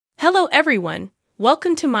Hello everyone,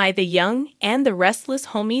 welcome to my The Young and the Restless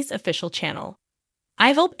Homies official channel.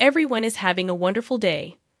 I hope everyone is having a wonderful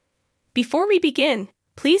day. Before we begin,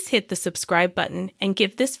 please hit the subscribe button and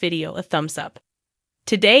give this video a thumbs up.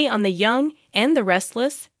 Today on The Young and the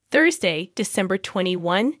Restless, Thursday, December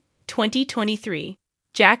 21, 2023,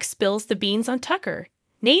 Jack spills the beans on Tucker,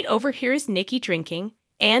 Nate overhears Nikki drinking,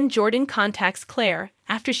 and Jordan contacts Claire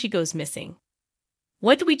after she goes missing.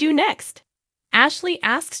 What do we do next? Ashley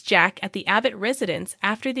asks Jack at the Abbott residence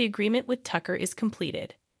after the agreement with Tucker is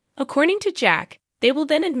completed. According to Jack, they will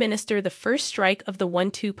then administer the first strike of the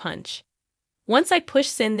 1-2 punch. Once I push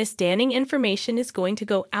send, this damning information is going to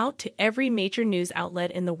go out to every major news outlet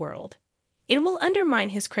in the world. It will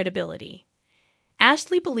undermine his credibility.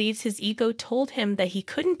 Ashley believes his ego told him that he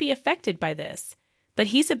couldn't be affected by this, but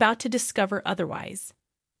he's about to discover otherwise.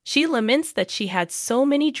 She laments that she had so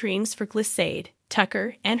many dreams for Glissade,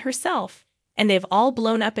 Tucker, and herself, and they've all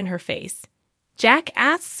blown up in her face. Jack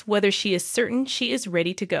asks whether she is certain she is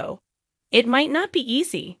ready to go. It might not be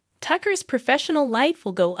easy. Tucker's professional life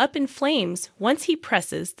will go up in flames once he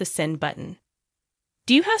presses the send button.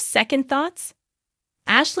 Do you have second thoughts?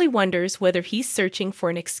 Ashley wonders whether he's searching for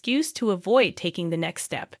an excuse to avoid taking the next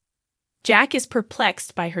step. Jack is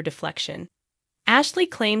perplexed by her deflection. Ashley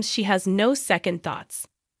claims she has no second thoughts.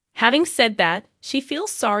 Having said that, she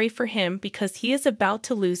feels sorry for him because he is about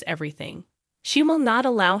to lose everything. She will not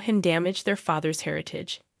allow him damage their father's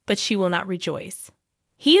heritage, but she will not rejoice.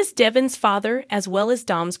 He is Devon's father as well as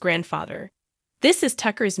Dom's grandfather. This is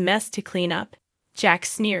Tucker's mess to clean up, Jack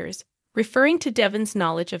sneers, referring to Devon's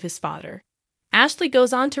knowledge of his father. Ashley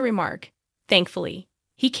goes on to remark, thankfully,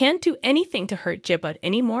 he can't do anything to hurt Jibba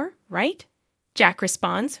anymore, right? Jack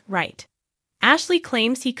responds, right. Ashley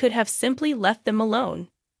claims he could have simply left them alone.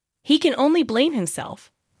 He can only blame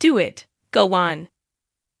himself. Do it. Go on.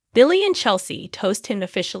 Billy and Chelsea toast him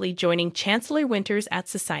officially joining Chancellor Winters at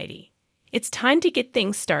Society. It's time to get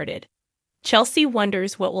things started. Chelsea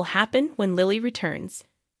wonders what will happen when Lily returns.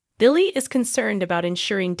 Billy is concerned about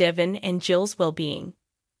ensuring Devon and Jill's well-being.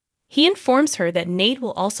 He informs her that Nate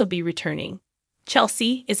will also be returning.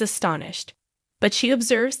 Chelsea is astonished, but she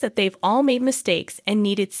observes that they've all made mistakes and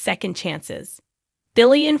needed second chances.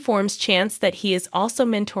 Billy informs Chance that he is also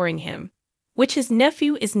mentoring him, which his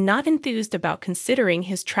nephew is not enthused about considering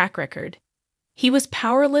his track record. He was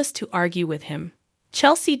powerless to argue with him.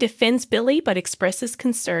 Chelsea defends Billy but expresses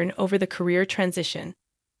concern over the career transition.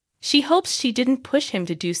 She hopes she didn't push him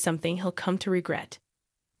to do something he'll come to regret.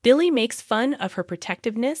 Billy makes fun of her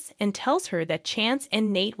protectiveness and tells her that Chance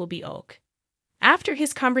and Nate will be okay. After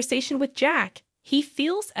his conversation with Jack, he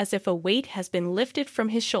feels as if a weight has been lifted from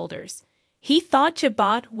his shoulders. He thought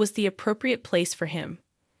Jabot was the appropriate place for him,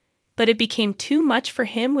 but it became too much for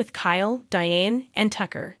him with Kyle, Diane, and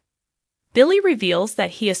Tucker. Billy reveals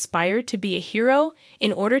that he aspired to be a hero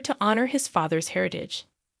in order to honor his father's heritage.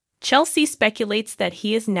 Chelsea speculates that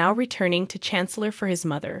he is now returning to Chancellor for his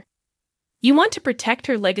mother. You want to protect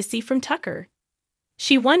her legacy from Tucker.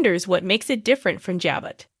 She wonders what makes it different from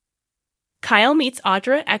Jabot. Kyle meets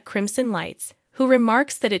Audra at Crimson Lights, who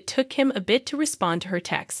remarks that it took him a bit to respond to her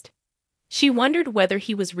text. She wondered whether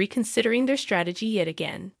he was reconsidering their strategy yet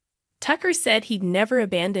again. Tucker said he'd never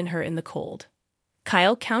abandon her in the cold.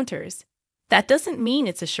 Kyle counters, that doesn't mean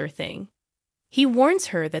it's a sure thing. He warns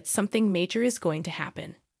her that something major is going to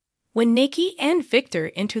happen. When Nikki and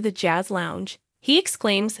Victor enter the jazz lounge, he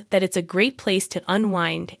exclaims that it's a great place to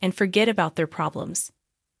unwind and forget about their problems.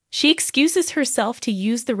 She excuses herself to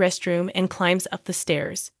use the restroom and climbs up the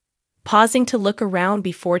stairs, pausing to look around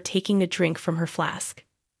before taking a drink from her flask.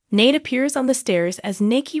 Nate appears on the stairs as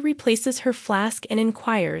Nikki replaces her flask and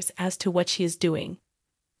inquires as to what she is doing.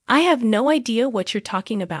 I have no idea what you're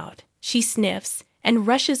talking about, she sniffs and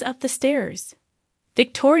rushes up the stairs.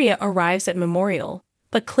 Victoria arrives at Memorial,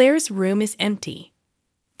 but Claire's room is empty.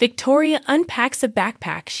 Victoria unpacks a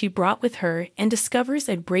backpack she brought with her and discovers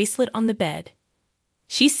a bracelet on the bed.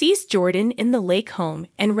 She sees Jordan in the lake home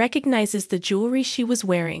and recognizes the jewelry she was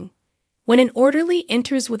wearing. When an orderly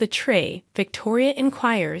enters with a tray, Victoria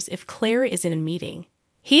inquires if Claire is in a meeting.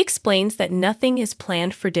 He explains that nothing is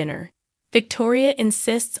planned for dinner. Victoria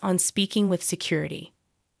insists on speaking with security.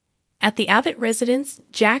 At the Abbott residence,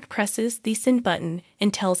 Jack presses the send button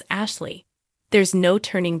and tells Ashley, there's no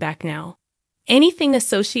turning back now. Anything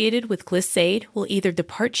associated with Glissade will either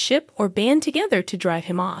depart ship or band together to drive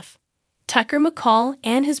him off. Tucker McCall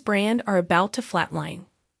and his brand are about to flatline.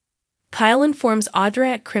 Kyle informs Audra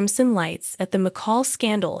at Crimson Lights that the McCall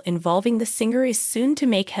scandal involving the singer is soon to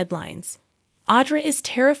make headlines. Audra is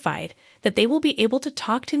terrified that they will be able to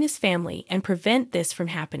talk to his family and prevent this from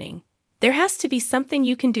happening. There has to be something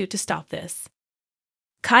you can do to stop this.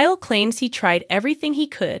 Kyle claims he tried everything he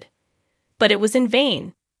could, but it was in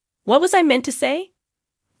vain. What was I meant to say?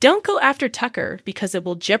 Don't go after Tucker because it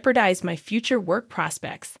will jeopardize my future work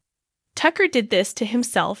prospects. Tucker did this to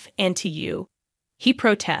himself and to you. He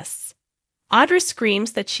protests. Audra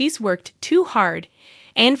screams that she's worked too hard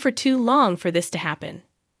and for too long for this to happen.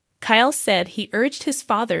 Kyle said he urged his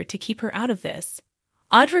father to keep her out of this.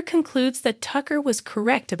 Audra concludes that Tucker was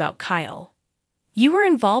correct about Kyle. You were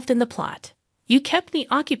involved in the plot. You kept me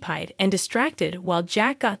occupied and distracted while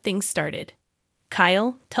Jack got things started.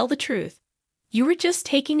 Kyle, tell the truth. You were just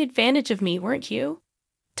taking advantage of me, weren't you?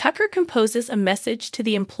 Tucker composes a message to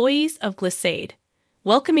the employees of Glissade,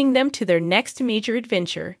 welcoming them to their next major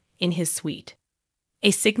adventure in his suite.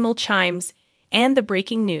 A signal chimes, and the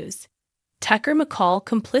breaking news. Tucker McCall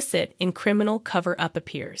complicit in criminal cover-up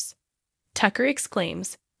appears. Tucker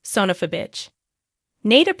exclaims, "Son of a bitch."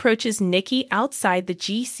 Nate approaches Nikki outside the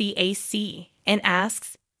GCAC and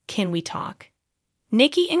asks, "Can we talk?"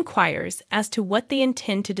 Nikki inquires as to what they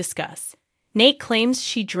intend to discuss. Nate claims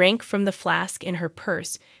she drank from the flask in her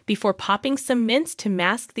purse before popping some mints to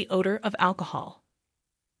mask the odor of alcohol.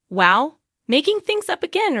 "Wow, making things up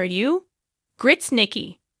again, are you?" grits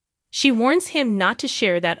Nikki. She warns him not to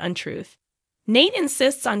share that untruth. Nate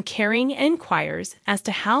insists on caring and inquires as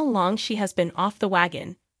to how long she has been off the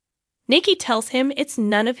wagon. Nikki tells him it's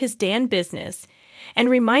none of his damn business and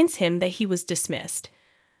reminds him that he was dismissed.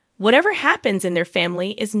 Whatever happens in their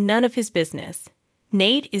family is none of his business.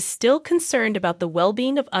 Nate is still concerned about the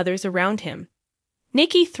well-being of others around him.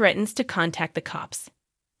 Nikki threatens to contact the cops.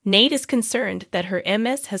 Nate is concerned that her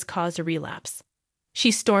MS has caused a relapse.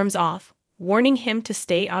 She storms off, warning him to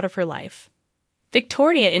stay out of her life.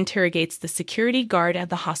 Victoria interrogates the security guard at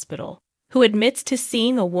the hospital, who admits to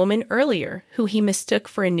seeing a woman earlier who he mistook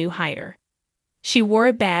for a new hire. She wore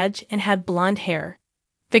a badge and had blonde hair.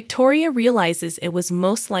 Victoria realizes it was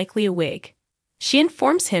most likely a wig. She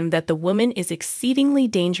informs him that the woman is exceedingly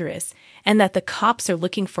dangerous and that the cops are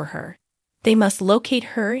looking for her. They must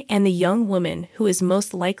locate her and the young woman who is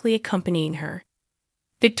most likely accompanying her.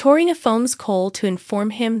 Victoria phones Cole to inform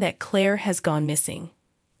him that Claire has gone missing.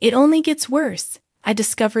 It only gets worse. I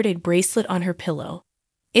discovered a bracelet on her pillow.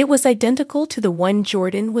 It was identical to the one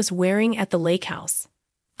Jordan was wearing at the lake house.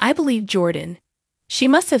 I believe Jordan. She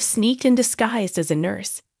must have sneaked in disguised as a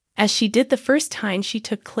nurse, as she did the first time she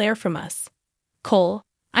took Claire from us. Cole,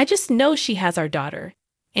 I just know she has our daughter,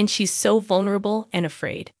 and she's so vulnerable and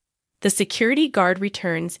afraid. The security guard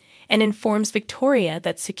returns and informs Victoria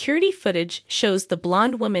that security footage shows the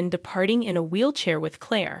blonde woman departing in a wheelchair with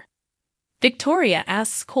Claire. Victoria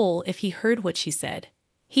asks Cole if he heard what she said.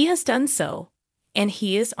 He has done so, and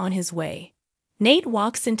he is on his way. Nate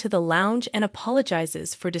walks into the lounge and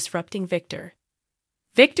apologizes for disrupting Victor.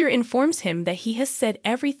 Victor informs him that he has said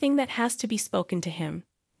everything that has to be spoken to him.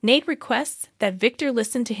 Nate requests that Victor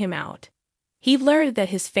listen to him out. He learned that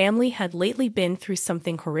his family had lately been through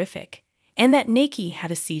something horrific, and that Nikki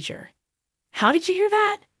had a seizure. "How did you hear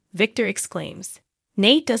that?" Victor exclaims.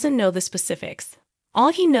 Nate doesn't know the specifics. All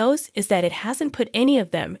he knows is that it hasn't put any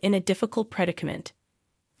of them in a difficult predicament.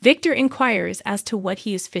 Victor inquires as to what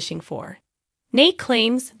he is fishing for. Nate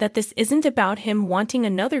claims that this isn't about him wanting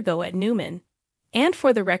another go at Newman. And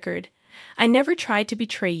for the record, I never tried to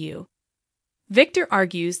betray you. Victor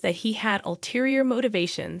argues that he had ulterior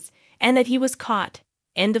motivations and that he was caught.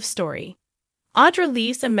 End of story. Audra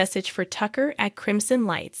leaves a message for Tucker at Crimson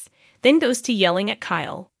Lights, then goes to yelling at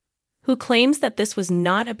Kyle, who claims that this was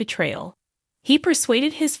not a betrayal. He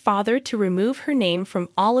persuaded his father to remove her name from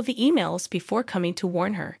all of the emails before coming to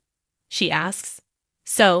warn her. She asks,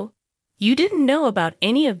 "So, you didn't know about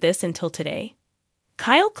any of this until today?"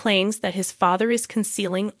 Kyle claims that his father is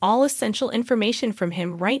concealing all essential information from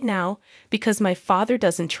him right now because my father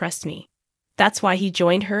doesn't trust me. That's why he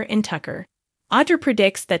joined her and Tucker. Audra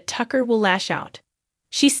predicts that Tucker will lash out.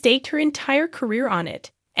 She staked her entire career on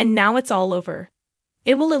it, and now it's all over.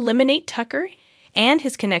 It will eliminate Tucker and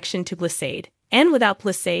his connection to Glissade, and without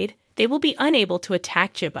Glissade, they will be unable to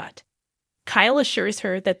attack Jabut. Kyle assures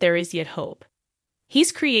her that there is yet hope.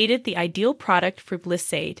 He's created the ideal product for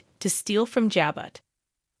Glissade to steal from Jabut.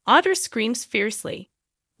 Audra screams fiercely.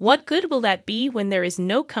 What good will that be when there is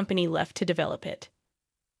no company left to develop it?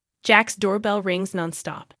 Jack's doorbell rings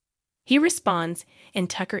nonstop. He responds, and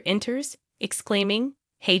Tucker enters, exclaiming,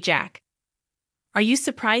 "Hey, Jack. Are you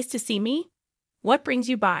surprised to see me? What brings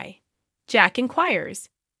you by?" Jack inquires.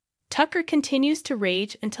 Tucker continues to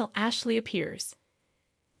rage until Ashley appears.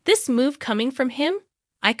 "This move coming from him?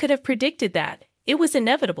 I could have predicted that. It was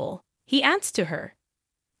inevitable," he adds to her.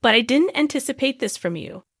 "But I didn't anticipate this from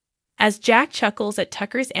you." As Jack chuckles at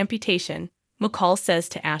Tucker's amputation, McCall says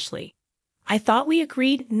to Ashley, I thought we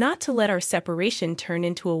agreed not to let our separation turn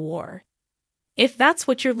into a war. If that's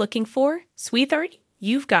what you're looking for, sweetheart,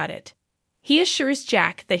 you've got it. He assures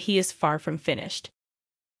Jack that he is far from finished.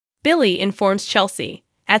 Billy informs Chelsea,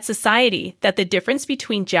 at Society, that the difference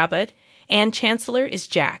between Jabba and Chancellor is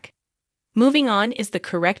Jack. Moving on is the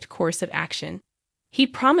correct course of action. He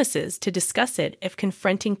promises to discuss it if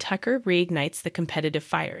confronting Tucker reignites the competitive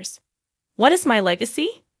fires. What is my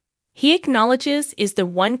legacy? He acknowledges is the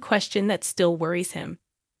one question that still worries him.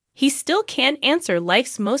 He still can't answer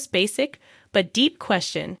life's most basic but deep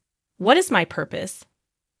question, what is my purpose?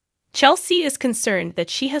 Chelsea is concerned that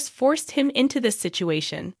she has forced him into this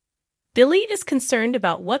situation. Billy is concerned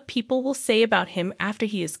about what people will say about him after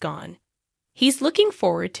he is gone. He's looking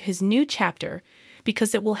forward to his new chapter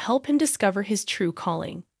because it will help him discover his true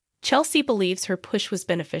calling. Chelsea believes her push was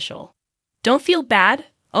beneficial. Don't feel bad,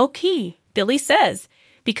 okay, Billy says,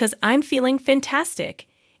 because I'm feeling fantastic,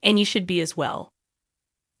 and you should be as well.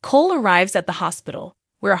 Cole arrives at the hospital,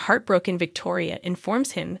 where a heartbroken Victoria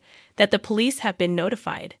informs him that the police have been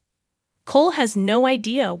notified. Cole has no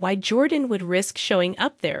idea why Jordan would risk showing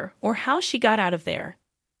up there or how she got out of there.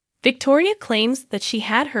 Victoria claims that she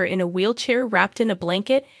had her in a wheelchair wrapped in a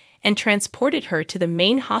blanket and transported her to the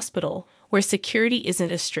main hospital where security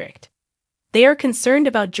isn't as strict. They are concerned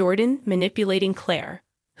about Jordan manipulating Claire,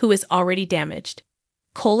 who is already damaged.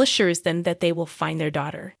 Cole assures them that they will find their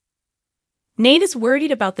daughter. Nate is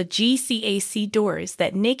worried about the GCAC doors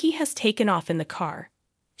that Nikki has taken off in the car.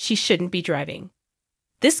 She shouldn't be driving.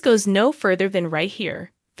 This goes no further than right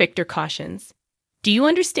here, Victor cautions. Do you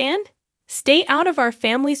understand? Stay out of our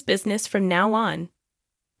family's business from now on.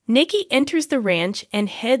 Nikki enters the ranch and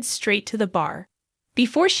heads straight to the bar.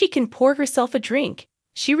 Before she can pour herself a drink,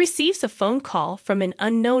 she receives a phone call from an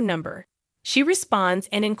unknown number. She responds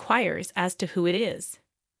and inquires as to who it is.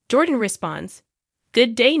 Jordan responds,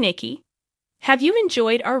 "Good day, Nikki. Have you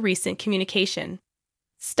enjoyed our recent communication?"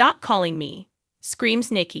 "Stop calling me,"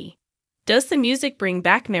 screams Nikki. "Does the music bring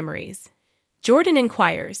back memories?" Jordan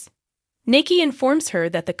inquires. Nikki informs her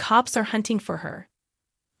that the cops are hunting for her.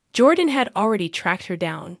 Jordan had already tracked her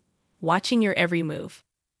down, watching your every move.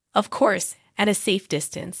 Of course, at a safe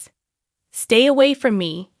distance. "Stay away from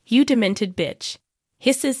me, you demented bitch,"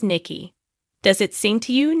 hisses Nikki. "Does it sing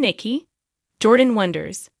to you, Nikki?" Jordan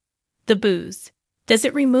wonders. The booze. Does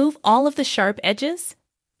it remove all of the sharp edges?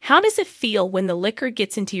 How does it feel when the liquor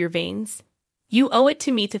gets into your veins? You owe it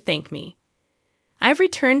to me to thank me. I've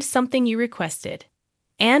returned something you requested.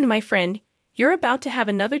 And, my friend, you're about to have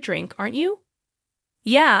another drink, aren't you?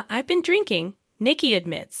 Yeah, I've been drinking, Nikki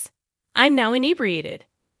admits. I'm now inebriated.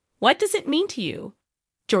 What does it mean to you?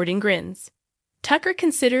 Jordan grins. Tucker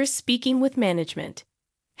considers speaking with management.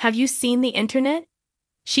 Have you seen the internet?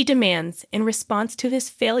 She demands in response to his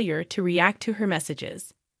failure to react to her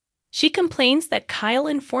messages. She complains that Kyle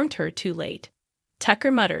informed her too late.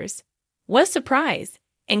 Tucker mutters, "What a surprise,"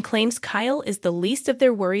 and claims Kyle is the least of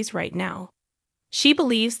their worries right now. She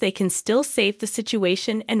believes they can still save the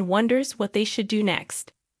situation and wonders what they should do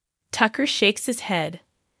next. Tucker shakes his head.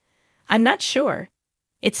 "I'm not sure.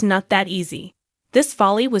 It's not that easy. This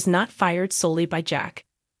volley was not fired solely by Jack.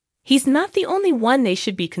 He's not the only one they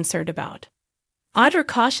should be concerned about." Audra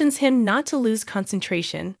cautions him not to lose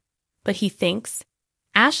concentration, but he thinks,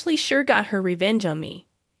 "Ashley sure got her revenge on me,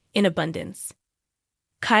 in abundance."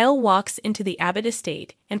 Kyle walks into the Abbott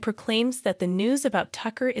estate and proclaims that the news about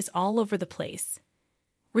Tucker is all over the place.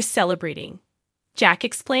 "We're celebrating," Jack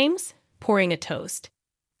exclaims, pouring a toast.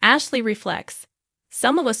 Ashley reflects,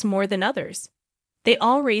 "Some of us more than others." They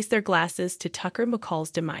all raise their glasses to Tucker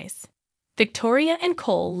McCall's demise. Victoria and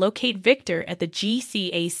Cole locate Victor at the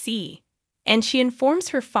GCAC, and she informs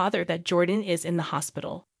her father that Jordan is in the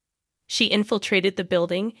hospital. She infiltrated the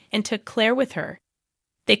building and took Claire with her.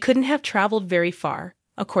 They couldn't have traveled very far,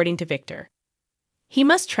 according to Victor. He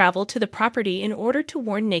must travel to the property in order to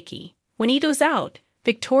warn Nikki. When he goes out,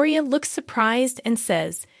 Victoria looks surprised and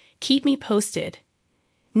says, "Keep me posted."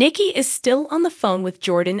 Nikki is still on the phone with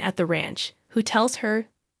Jordan at the ranch, who tells her,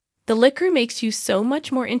 "The liquor makes you so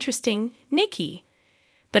much more interesting, Nikki.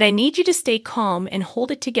 But I need you to stay calm and hold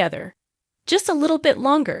it together. Just a little bit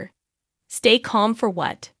longer." "Stay calm for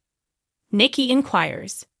what?" Nikki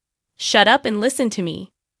inquires. "Shut up and listen to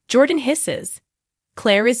me," Jordan hisses.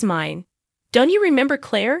 "Claire is mine. Don't you remember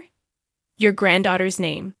Claire? Your granddaughter's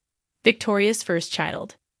name. Victoria's first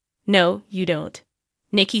child." "No, you don't."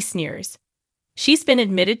 Nikki sneers. "She's been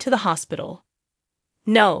admitted to the hospital."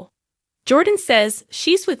 "No." Jordan says,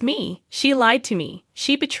 "She's with me. She lied to me.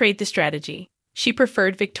 She betrayed the strategy. She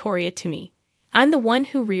preferred Victoria to me. I'm the one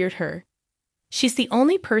who reared her. She's the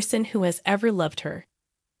only person who has ever loved her."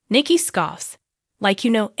 Nikki scoffs. Like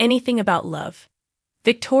you know anything about love.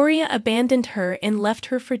 Victoria abandoned her and left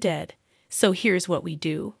her for dead. So here's what we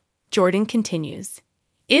do. Jordan continues.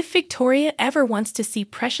 If Victoria ever wants to see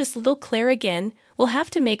precious little Claire again, we'll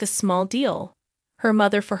have to make a small deal. Her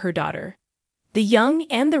mother for her daughter. The Young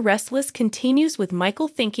and the Restless continues with Michael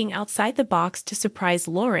thinking outside the box to surprise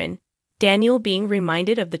Lauren, Daniel being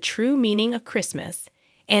reminded of the true meaning of Christmas,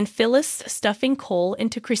 and Phyllis stuffing coal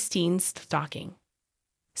into Christine's stocking.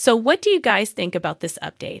 So what do you guys think about this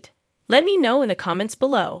update? Let me know in the comments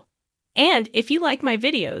below. And if you like my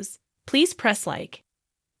videos, please press like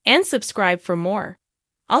and subscribe for more.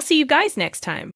 I'll see you guys next time.